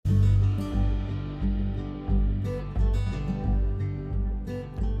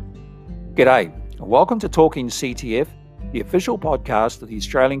G'day, and welcome to Talking CTF, the official podcast of the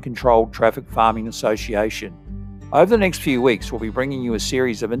Australian Controlled Traffic Farming Association. Over the next few weeks, we'll be bringing you a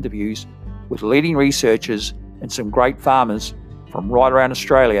series of interviews with leading researchers and some great farmers from right around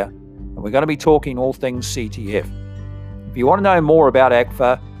Australia, and we're going to be talking all things CTF. If you want to know more about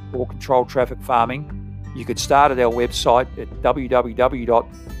ACFA or controlled traffic farming, you could start at our website at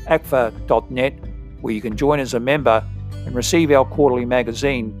www.acfa.net, where you can join as a member and receive our quarterly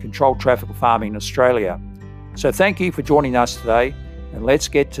magazine, Controlled Traffic Farming Australia. So thank you for joining us today, and let's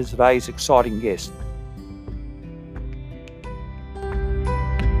get to today's exciting guest.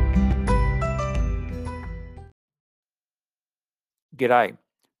 G'day,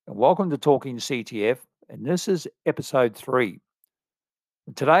 and welcome to Talking CTF, and this is episode 3.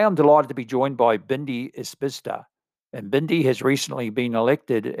 Today I'm delighted to be joined by Bindi Isbister, and Bindi has recently been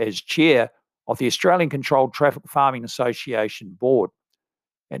elected as chair of the Australian Controlled Traffic Farming Association board.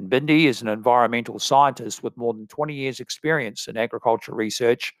 And Bindi is an environmental scientist with more than 20 years' experience in agriculture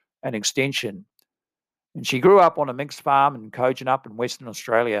research and extension. And she grew up on a mixed farm in Kojonup in Western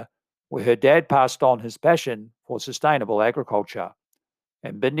Australia, where her dad passed on his passion for sustainable agriculture.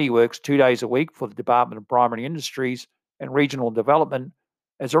 And Bindi works 2 days a week for the Department of Primary Industries and Regional Development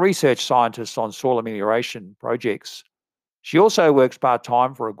as a research scientist on soil amelioration projects. She also works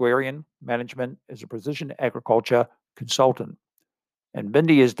part-time for Agrarian Management as a precision agriculture consultant. And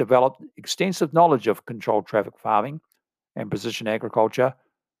Bindi has developed extensive knowledge of controlled traffic farming and precision agriculture,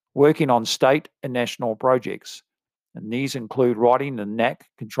 working on state and national projects. And these include writing the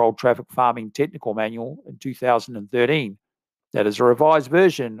NAC Controlled Traffic Farming Technical Manual in 2013. That is a revised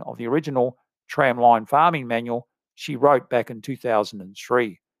version of the original Tramline Farming Manual she wrote back in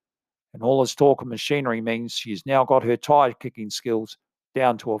 2003. And all this talk of machinery means she's now got her tyre kicking skills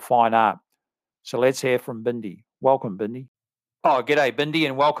down to a fine art. So let's hear from Bindi. Welcome, Bindi. Oh, g'day, Bindi,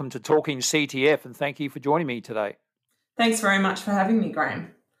 and welcome to Talking CTF, and thank you for joining me today. Thanks very much for having me,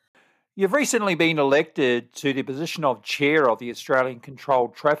 Graham. You've recently been elected to the position of chair of the Australian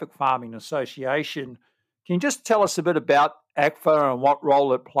Controlled Traffic Farming Association. Can you just tell us a bit about ACFA and what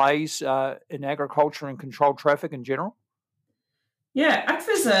role it plays in agriculture and controlled traffic in general? Yeah, ACFA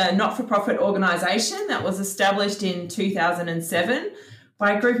is a not-for-profit organisation that was established in 2007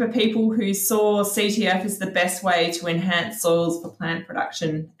 by a group of people who saw CTF as the best way to enhance soils for plant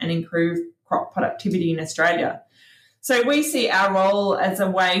production and improve crop productivity in Australia. So we see our role as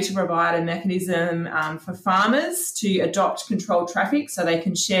a way to provide a mechanism for farmers to adopt controlled traffic so they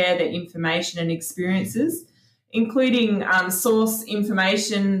can share their information and experiences, including source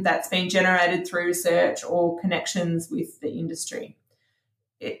information that's been generated through research or connections with the industry.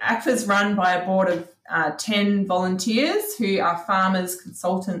 ACFA is run by a board of 10 volunteers who are farmers,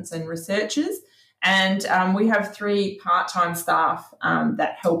 consultants and researchers, and we have 3 part-time staff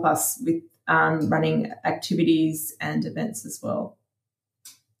that help us with running activities and events as well.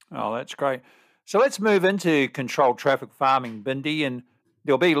 Oh, that's great. So let's move into controlled traffic farming, Bindi, and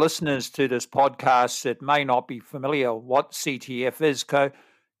there'll be listeners to this podcast that may not be familiar what CTF is. Could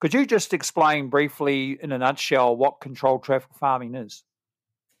you just explain briefly in a nutshell what controlled traffic farming is?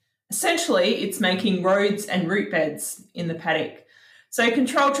 Essentially, it's making roads and route beds in the paddock. So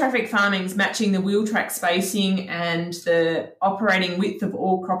controlled traffic farming is matching the wheel track spacing and the operating width of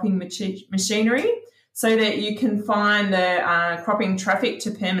all cropping machinery so that you can find the cropping traffic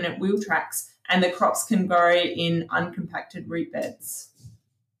to permanent wheel tracks and the crops can grow in uncompacted root beds.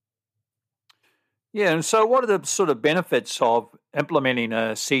 Yeah, and so what are the sort of benefits of implementing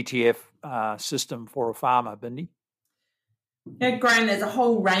a CTF system for a farmer, Bindi? Yeah, Graham, there's a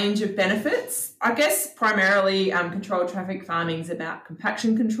whole range of benefits. I guess primarily controlled traffic farming is about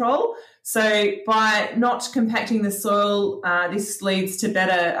compaction control. So by not compacting the soil, this leads to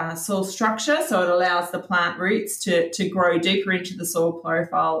better soil structure. So it allows the plant roots to grow deeper into the soil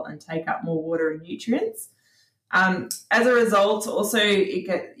profile and take up more water and nutrients. As a result, also you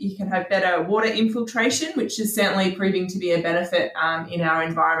can have better water infiltration, which is certainly proving to be a benefit in our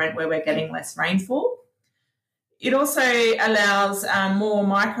environment where we're getting less rainfall. It also allows more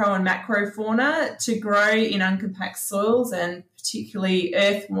micro and macro fauna to grow in uncompact soils and particularly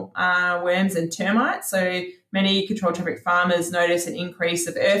earthworms and termites. So many controlled traffic farmers notice an increase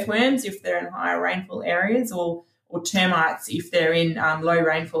of earthworms if they're in higher rainfall areas or termites if they're in low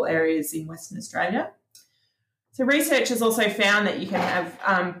rainfall areas in Western Australia. So research has also found that you can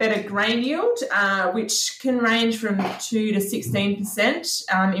have better grain yield, which can range from 2 to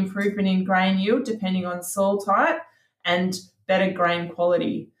 16% improvement in grain yield depending on soil type and better grain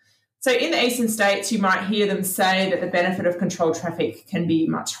quality. So in the eastern states, you might hear them say that the benefit of controlled traffic can be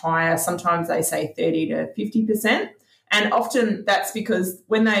much higher. Sometimes they say 30 to 50%. And often that's because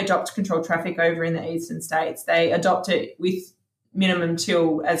when they adopt controlled traffic over in the eastern states, they adopt it with minimum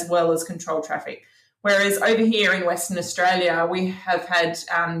till as well as controlled traffic. Whereas over here in Western Australia, we have had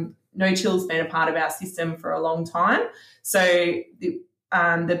no till's been a part of our system for a long time. So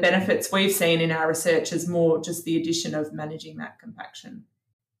the benefits we've seen in our research is more just the addition of managing that compaction.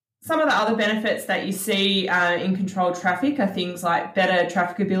 Some of the other benefits that you see in controlled traffic are things like better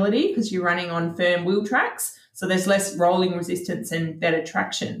trafficability because you're running on firm wheel tracks, so there's less rolling resistance and better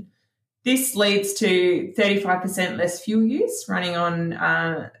traction. This leads to 35% less fuel use running on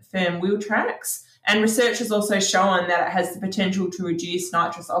firm wheel tracks, and research has also shown that it has the potential to reduce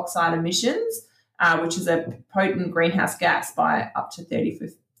nitrous oxide emissions, which is a potent greenhouse gas, by up to 30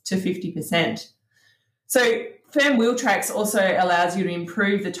 to 50%. So firm wheel tracks also allows you to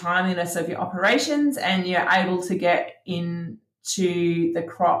improve the timeliness of your operations, and you're able to get into the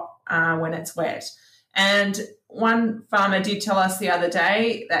crop when it's wet. And one farmer did tell us the other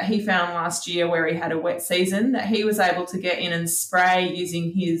day that he found last year where he had a wet season that he was able to get in and spray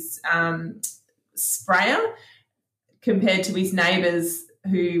using his sprayer compared to his neighbours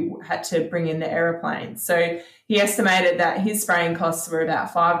who had to bring in the aeroplane. So he estimated that his spraying costs were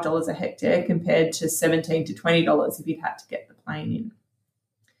about $5 a hectare compared to $17 to $20 if he'd had to get the plane in.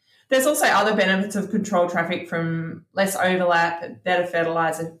 There's also other benefits of controlled traffic from less overlap, better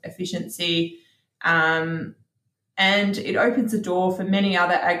fertiliser efficiency, and it opens the door for many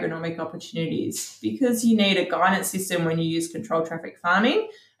other agronomic opportunities because you need a guidance system when you use controlled traffic farming,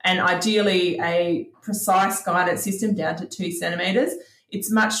 and ideally a precise guidance system down to 2 centimetres.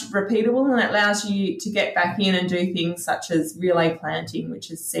 It's much repeatable and it allows you to get back in and do things such as relay planting,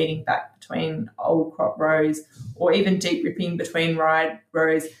 which is seeding back between old crop rows, or even deep ripping between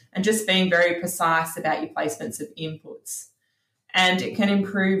rows, and just being very precise about your placements of inputs. And it can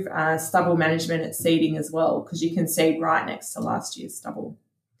improve stubble management at seeding as well because you can seed right next to last year's stubble.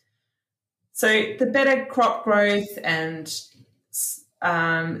 So the better crop growth and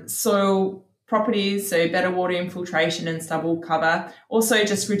soil properties, so better water infiltration and stubble cover, also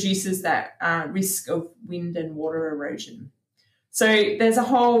just reduces that risk of wind and water erosion. So there's a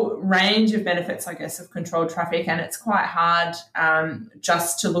whole range of benefits, I guess, of controlled traffic, and it's quite hard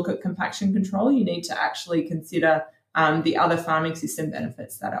just to look at compaction control. You need to actually consider the other farming system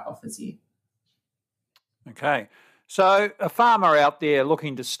benefits that it offers you. Okay. So a farmer out there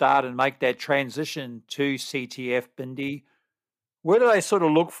looking to start and make that transition to CTF, Bindi, where do they sort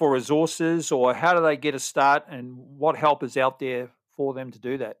of look for resources, or how do they get a start, and what help is out there for them to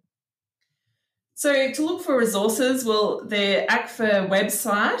do that? So to look for resources, well, the ACFA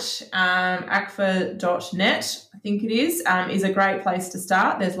website, acfa.net, I think it is a great place to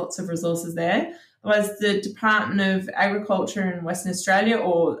start. There's lots of resources there. Otherwise, the Department of Agriculture in Western Australia,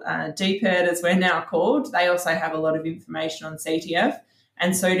 or DPIRD as we're now called, they also have a lot of information on CTF,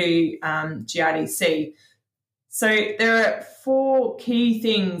 and so do GRDC. So there are 4 key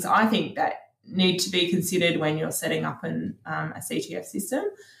things I think that need to be considered when you're setting up a CTF system.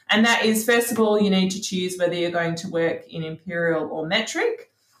 And that is, first of all, you need to choose whether you're going to work in imperial or metric.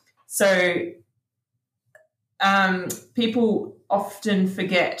 So people often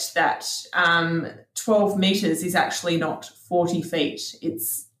forget that 12 metres is actually not 40 feet.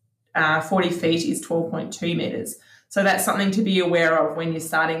 It's 40 feet is 12.2 metres. So that's something to be aware of when you're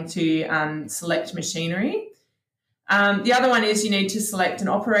starting to select machinery. The other one is you need to select an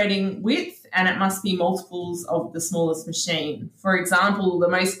operating width, and it must be multiples of the smallest machine. For example, the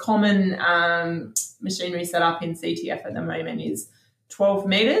most common machinery set up in CTF at the moment is 12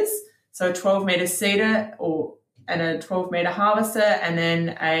 metres, so a 12-metre seeder and a 12-metre harvester, and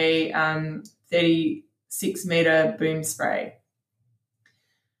then a 36-metre boom spray.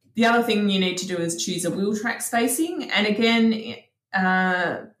 The other thing you need to do is choose a wheel track spacing, and again,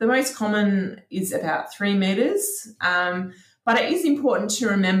 the most common is about 3 metres, but it is important to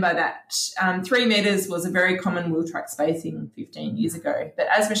remember that 3 metres was a very common wheel track spacing 15 years ago. But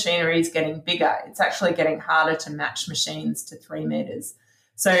as machinery is getting bigger, it's actually getting harder to match machines to 3 metres.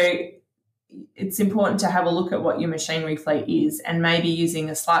 So it's important to have a look at what your machinery fleet is, and maybe using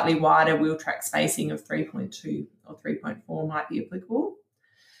a slightly wider wheel track spacing of 3.2 or 3.4 might be applicable.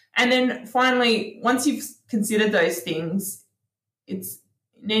 And then finally, once you've considered those things, it's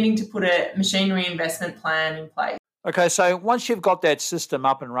needing to put a machinery investment plan in place. Okay, so once you've got that system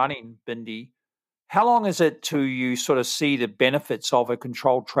up and running, Bindi, how long is it till you sort of see the benefits of a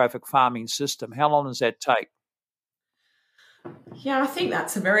controlled traffic farming system? How long does that take? Yeah, I think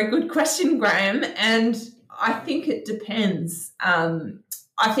that's a very good question, Graham, and I think it depends.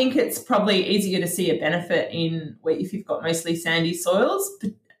 I think it's probably easier to see a benefit if you've got mostly sandy soils,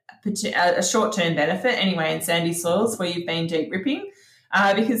 a short-term benefit anyway in sandy soils where you've been deep ripping,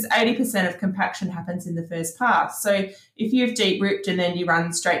 because 80% of compaction happens in the first pass. So if you've deep ripped and then you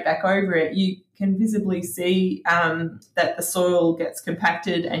run straight back over it, you can visibly see that the soil gets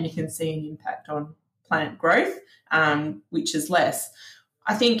compacted, and you can see an impact on plant growth, which is less.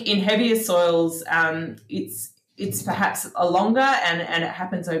 I think in heavier soils, it's perhaps a longer and it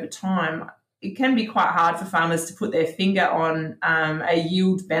happens over time. It can be quite hard for farmers to put their finger on a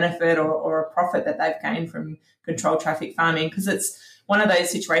yield benefit or a profit that they've gained from controlled traffic farming, because it's one of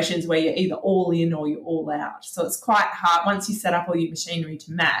those situations where you're either all in or you're all out. So it's quite hard. Once you set up all your machinery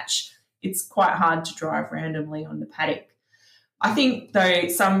to match, it's quite hard to drive randomly on the paddock. I think, though,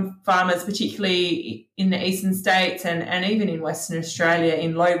 some farmers, particularly in the eastern states and even in Western Australia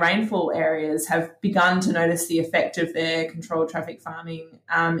in low rainfall areas, have begun to notice the effect of their controlled traffic farming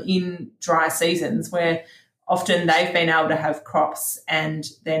in dry seasons, where often they've been able to have crops and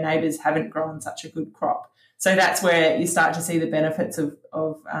their neighbours haven't grown such a good crop. So that's where you start to see the benefits of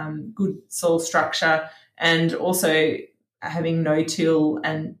good soil structure, and also having no-till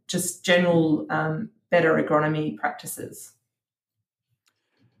and just general better agronomy practices.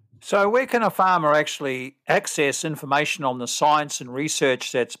 So where can a farmer actually access information on the science and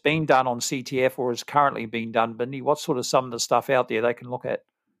research that's been done on CTF or is currently being done, Bindi? What's sort of some of the stuff out there they can look at?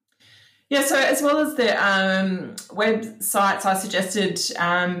 Yeah, so as well as the websites I suggested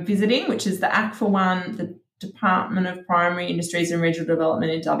visiting, which is the ACFA one, the Department of Primary Industries and Regional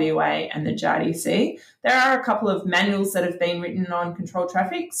Development in WA, and the JRDC, there are a couple of manuals that have been written on controlled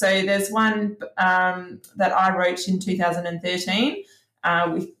traffic. So there's one that I wrote in 2013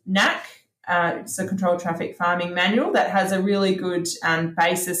 with NAC. It's a controlled traffic farming manual that has a really good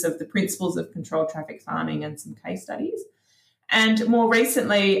basis of the principles of controlled traffic farming and some case studies. And more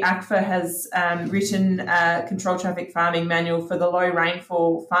recently, ACFA has written a controlled traffic farming manual for the low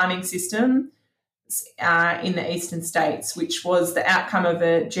rainfall farming system in the eastern states, which was the outcome of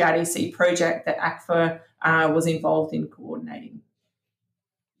a GRDC project that ACFA was involved in coordinating.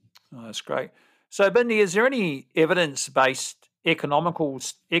 Oh, that's great. So, Bindi, is there any evidence-based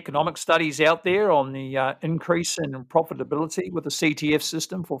economic studies out there on the increase in profitability with the CTF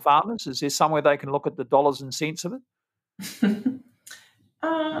system for farmers? Is there somewhere they can look at the dollars and cents of it?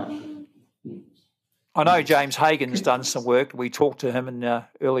 I know James Hagen's done some work. We talked to him in the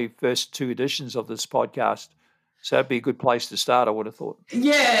early first two editions of this podcast. So that'd be a good place to start, I would have thought.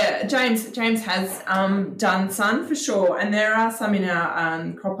 Yeah, James has done some for sure. And there are some in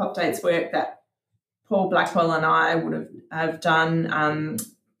our crop updates work that Paul Blackwell and I would have done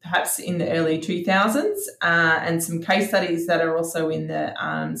perhaps in the early 2000s, and some case studies that are also in the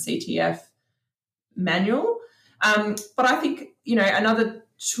CTF manual. But I think, another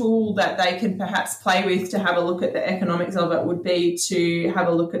tool that they can perhaps play with to have a look at the economics of it would be to have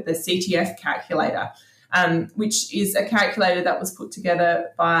a look at the CTF calculator, which is a calculator that was put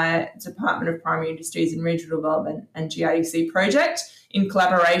together by Department of Primary Industries and Regional Development and GRDC project in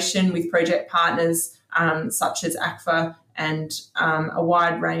collaboration with project partners such as ACFA and a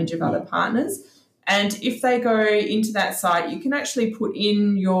wide range of other partners. And if they go into that site, you can actually put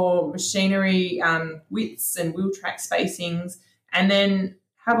in your machinery widths and wheel track spacings, and then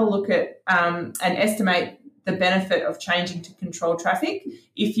have a look at and estimate the benefit of changing to controlled traffic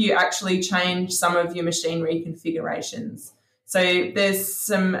if you actually change some of your machinery configurations. So there's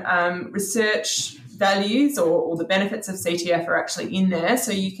some research values or the benefits of CTF are actually in there,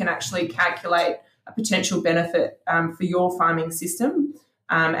 so you can actually calculate a potential benefit for your farming system,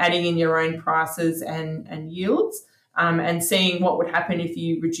 adding in your own prices and yields, and seeing what would happen if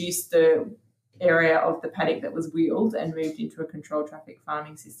you reduced the area of the paddock that was wheeled and moved into a controlled traffic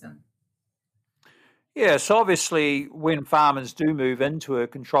farming system. Yeah, so obviously when farmers do move into a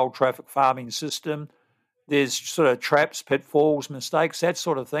controlled traffic farming system, there's sort of traps, pitfalls, mistakes, that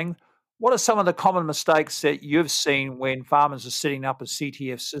sort of thing. What are some of the common mistakes that you've seen when farmers are setting up a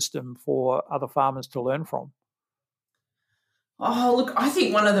CTF system for other farmers to learn from? Oh, look, I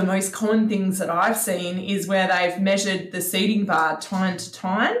think one of the most common things that I've seen is where they've measured the seeding bar tine to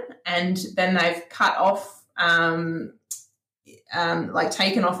tine, and then they've cut off,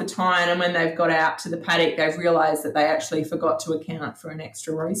 taken off a tine, and when they've got out to the paddock, they've realised that they actually forgot to account for an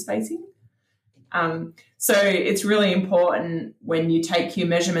extra row spacing. So it's really important when you take your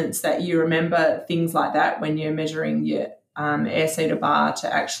measurements that you remember things like that when you're measuring your air seeder bar,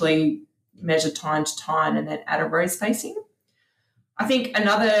 to actually measure tine to tine and then add a row spacing. I think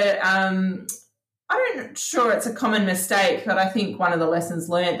another, I'm not sure it's a common mistake, but I think one of the lessons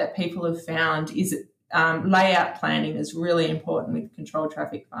learned that people have found is layout planning is really important with controlled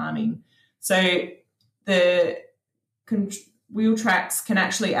traffic farming. So the wheel tracks can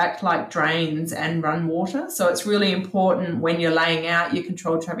actually act like drains and run water. So it's really important when you're laying out your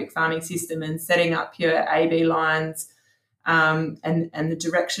controlled traffic farming system and setting up your AV lines and the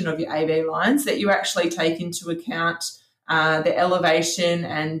direction of your AV lines that you actually take into account the elevation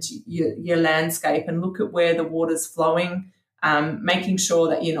and your landscape and look at where the water's flowing, making sure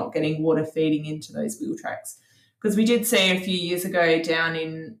that you're not getting water feeding into those wheel tracks. Because we did see a few years ago down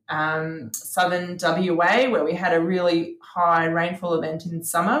in southern WA where we had a really high rainfall event in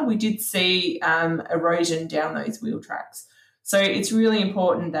summer, we did see erosion down those wheel tracks. So it's really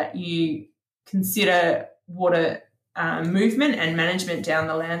important that you consider water movement and management down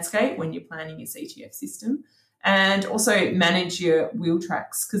the landscape when you're planning your CTF system, and also manage your wheel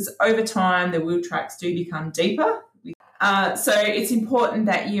tracks because over time the wheel tracks do become deeper. So it's important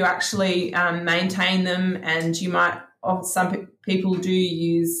that you actually maintain them, and you might, some people do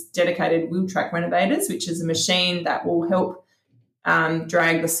use dedicated wheel track renovators, which is a machine that will help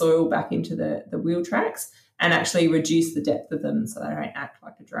drag the soil back into the wheel tracks and actually reduce the depth of them so they don't act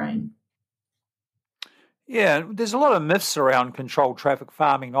like a drain. Yeah, there's a lot of myths around controlled traffic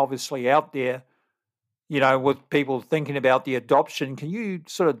farming, obviously, out there, with people thinking about the adoption. Can you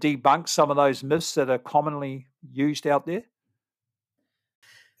sort of debunk some of those myths that are commonly used out there?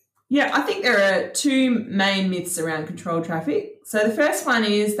 Yeah, I think there are two main myths around controlled traffic. So the first one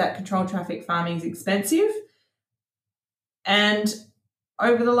is that controlled traffic farming is expensive. And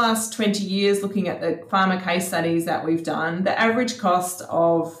over the last 20 years, looking at the farmer case studies that we've done, the average cost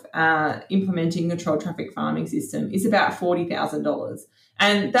of implementing a controlled traffic farming system is about $40,000.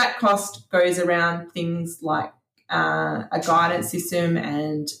 And that cost goes around things like a guidance system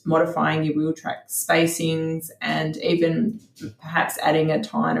and modifying your wheel track spacings and even perhaps adding a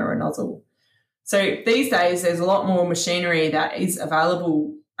tine or a nozzle. So these days there's a lot more machinery that is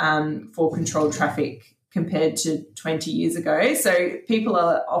available for controlled traffic compared to 20 years ago. So people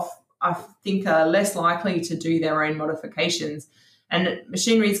I think, are less likely to do their own modifications. And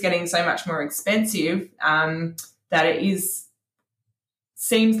machinery is getting so much more expensive that it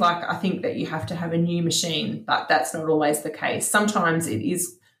seems like I think that you have to have a new machine, but that's not always the case. Sometimes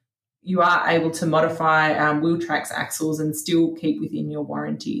you are able to modify wheel tracks, axles, and still keep within your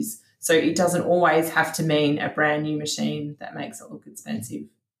warranties. So it doesn't always have to mean a brand new machine that makes it look expensive.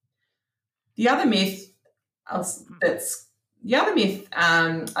 The other myth I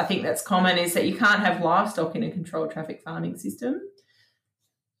think that's common is that you can't have livestock in a controlled traffic farming system.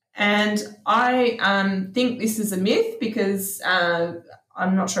 And I think this is a myth because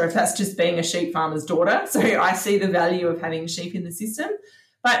I'm not sure if that's just being a sheep farmer's daughter. So I see the value of having sheep in the system.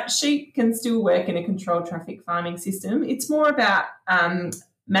 But sheep can still work in a controlled traffic farming system. It's more about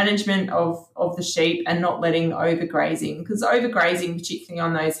management of the sheep and not letting overgrazing, because overgrazing, particularly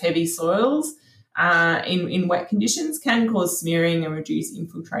on those heavy soils in wet conditions, can cause smearing and reduce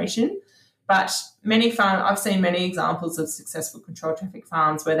infiltration. But I've seen many examples of successful controlled traffic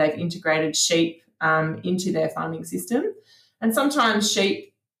farms where they've integrated sheep into their farming system. And sometimes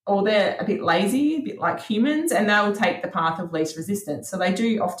sheep, or they're a bit lazy, a bit like humans, and they'll take the path of least resistance. So they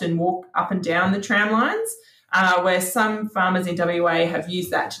do often walk up and down the tram lines, where some farmers in WA have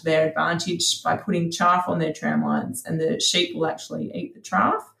used that to their advantage by putting chaff on their tram lines, and the sheep will actually eat the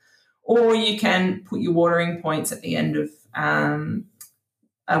chaff. Or you can put your watering points at the end of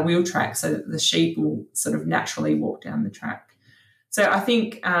a wheel track so that the sheep will sort of naturally walk down the track. So I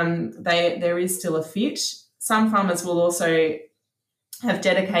think there is still a fit. Some farmers will also have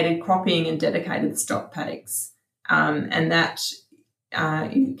dedicated cropping and dedicated stock paddocks, and that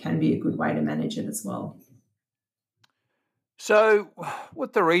can be a good way to manage it as well. So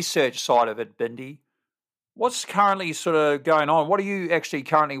with the research side of it, Bindi, what's currently sort of going on? What are you actually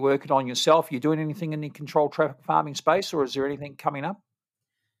currently working on yourself? Are you doing anything in the controlled traffic farming space, or is there anything coming up?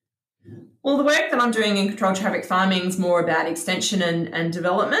 Well, the work that I'm doing in controlled traffic farming is more about extension and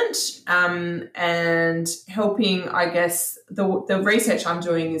development and helping, I guess, the research I'm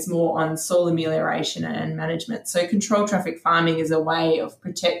doing is more on soil amelioration and management. So controlled traffic farming is a way of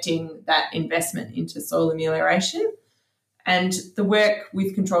protecting that investment into soil amelioration. And the work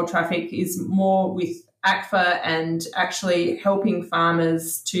with controlled traffic is more with ACFA and actually helping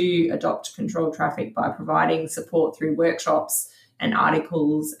farmers to adopt controlled traffic by providing support through workshops and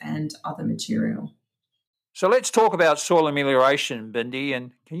articles and other material. So let's talk about soil amelioration, Bindi,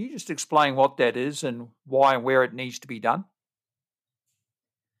 and can you just explain what that is and why and where it needs to be done?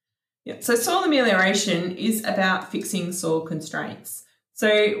 Yeah, so soil amelioration is about fixing soil constraints.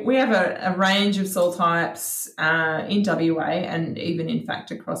 So we have a range of soil types in WA and even, in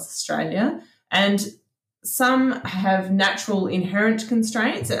fact, across Australia. And some have natural inherent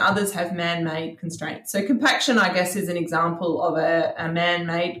constraints and others have man-made constraints. So compaction, I guess, is an example of a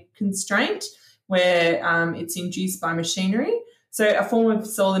man-made constraint where it's induced by machinery. So a form of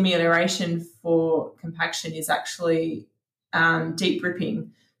soil amelioration for compaction is actually deep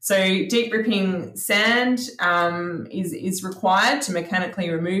ripping. So deep ripping sand is required to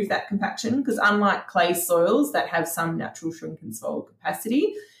mechanically remove that compaction, because unlike clay soils that have some natural shrink and swell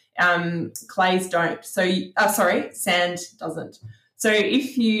capacity, clays don't. Sand doesn't. So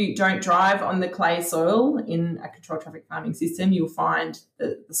if you don't drive on the clay soil in a controlled traffic farming system, you'll find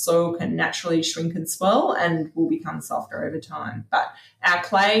that the soil can naturally shrink and swell and will become softer over time. But our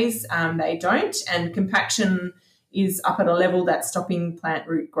clays, they don't, and compaction is up at a level that's stopping plant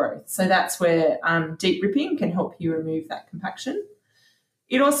root growth. So that's where deep ripping can help you remove that compaction.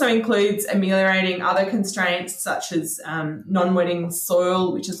 It also includes ameliorating other constraints such as non-wetting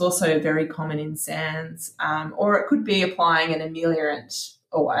soil, which is also very common in sands, or it could be applying an ameliorant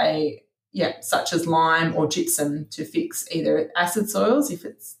such as lime or gypsum to fix either acid soils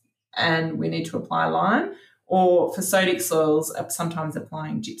and we need to apply lime, or for sodic soils, sometimes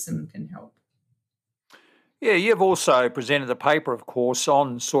applying gypsum can help. Yeah, you've also presented a paper, of course,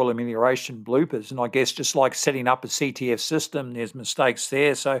 on soil amelioration bloopers. And I guess just like setting up a CTF system, there's mistakes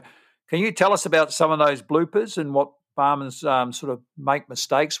there. So can you tell us about some of those bloopers and what farmers sort of make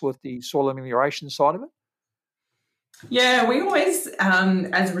mistakes with the soil amelioration side of it? Yeah, we always,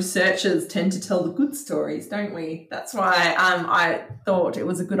 as researchers, tend to tell the good stories, don't we? That's why I thought it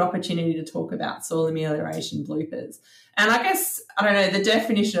was a good opportunity to talk about soil amelioration bloopers. And I guess, I don't know, the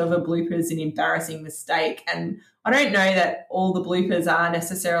definition of a blooper is an embarrassing mistake. And I don't know that all the bloopers are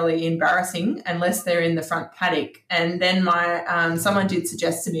necessarily embarrassing unless they're in the front paddock. And then someone did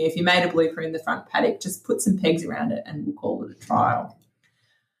suggest to me, if you made a blooper in the front paddock, just put some pegs around it and we'll call it a trial.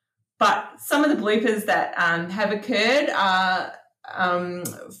 But some of the bloopers that have occurred are,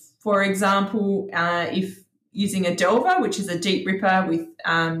 for example, if using a delver, which is a deep ripper with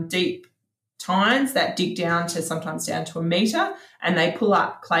deep tines that dig sometimes down to a metre, and they pull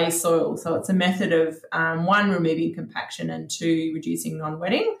up clay soil. So it's a method of, one, removing compaction, and two, reducing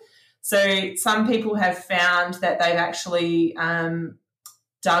non-wetting. So some people have found that they've actually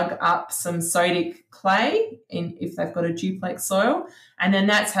dug up some sodic clay if they've got a duplex soil, and then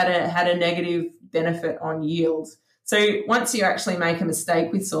that's had a negative benefit on yield. So once you actually make a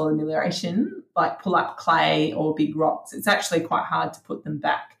mistake with soil amelioration, like pull up clay or big rocks, it's actually quite hard to put them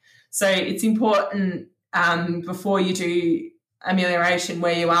back. So it's important before you do amelioration,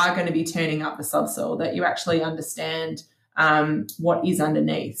 where you are going to be turning up the subsoil, that you actually understand what is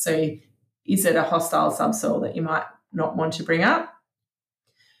underneath. So is it a hostile subsoil that you might not want to bring up?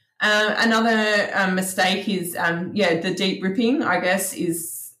 Another mistake is, the deep ripping, I guess,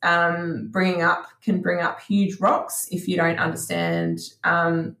 is can bring up huge rocks if you don't understand,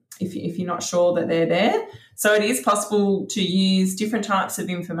 if you're not sure that they're there. So it is possible to use different types of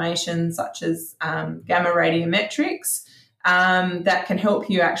information such as gamma radiometrics that can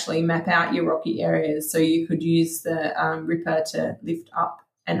help you actually map out your rocky areas. So you could use the ripper to lift up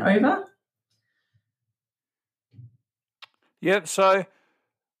and over. Yep, so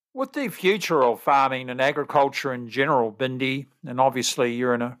with the future of farming and agriculture in general, Bindi, and obviously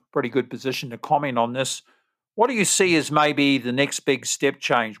you're in a pretty good position to comment on this, what do you see as maybe the next big step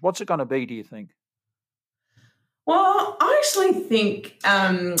change? What's it going to be, do you think? Well, I actually think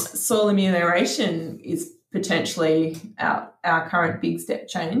soil amelioration is potentially our current big step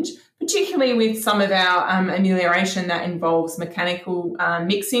change, particularly with some of our amelioration that involves mechanical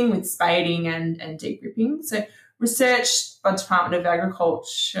mixing with spading and deep ripping. So research by Department of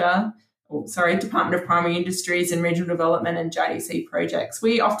Department of Primary Industries and Regional Development and JDC projects,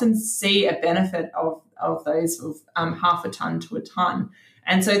 we often see a benefit of those of half a tonne to a tonne.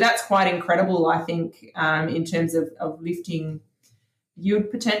 And so that's quite incredible, I think, in terms of lifting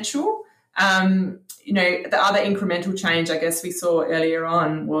yield potential. The other incremental change, I guess, we saw earlier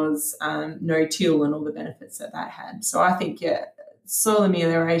on was no-till and all the benefits that had. So I think, soil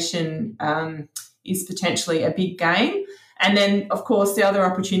amelioration is potentially a big gain. And then, of course, the other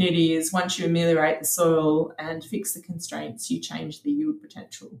opportunity is once you ameliorate the soil and fix the constraints, you change the yield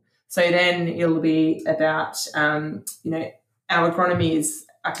potential. So then it'll be about, our agronomy is,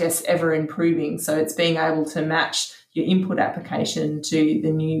 I guess, ever improving. So it's being able to match your input application to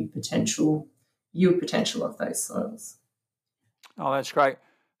the new yield potential of those soils. Oh, that's great.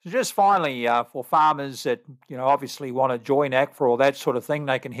 So just finally, for farmers that, obviously want to join ACFA or that sort of thing,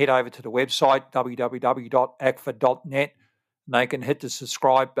 they can head over to the website, www.acfa.net, and they can hit the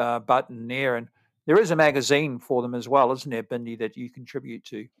subscribe button there. And there is a magazine for them as well, isn't there, Bindi, that you contribute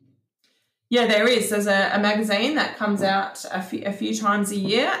to? Yeah, there is. There's a magazine that comes out a few times a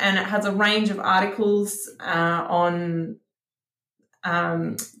year, and it has a range of articles on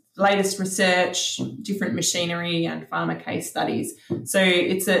latest research, different machinery, and farmer case studies. So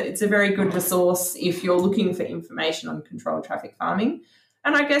it's a very good resource if you're looking for information on controlled traffic farming.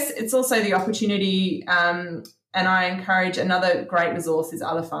 And I guess it's also the opportunity, and I encourage, another great resource is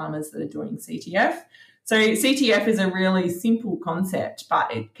other farmers that are doing CTF. So CTF is a really simple concept,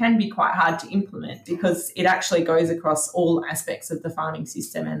 but it can be quite hard to implement because it actually goes across all aspects of the farming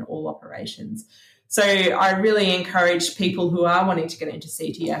system and all operations. So I really encourage people who are wanting to get into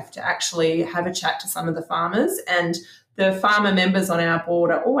CTF to actually have a chat to some of the farmers, and the farmer members on our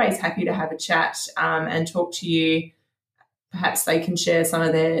board are always happy to have a chat and talk to you. Perhaps they can share some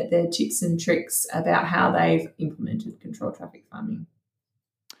of their tips and tricks about how they've implemented controlled traffic farming.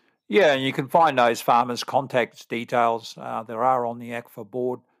 Yeah, and you can find those farmers' contact details. There are on the ACFA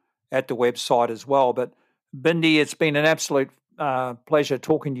board at the website as well. But Bindi, it's been an absolute pleasure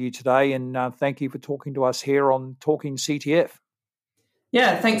talking to you today, and thank you for talking to us here on Talking CTF.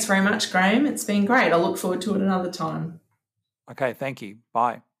 Yeah, thanks very much, Graham. It's been great. I look forward to it another time. Okay, thank you.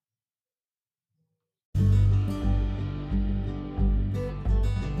 Bye.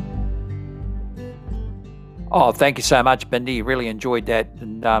 Oh, thank you so much, Bindi. Really enjoyed that,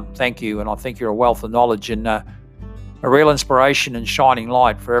 and thank you. And I think you're a wealth of knowledge and a real inspiration and shining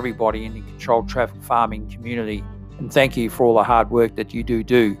light for everybody in the controlled traffic farming community. And thank you for all the hard work that you do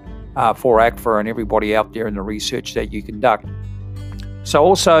for ACFA and everybody out there in the research that you conduct. So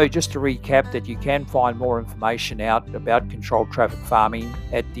also, just to recap, that you can find more information out about controlled traffic farming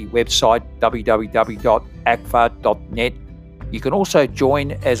at the website www.acfa.net. You can also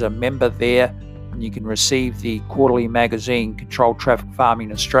join as a member there, and you can receive the quarterly magazine Controlled Traffic Farming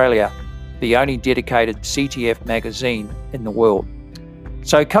Australia, the only dedicated CTF magazine in the world.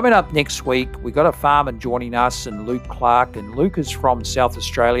 So coming up next week, we've got a farmer joining us, and Luke Clark, and Luke is from South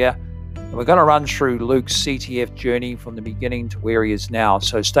Australia, and we're going to run through Luke's CTF journey from the beginning to where he is now.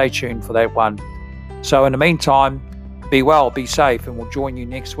 So stay tuned for that one. So in the meantime, be well, be safe, and we'll join you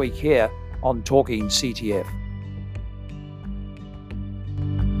next week here on Talking CTF.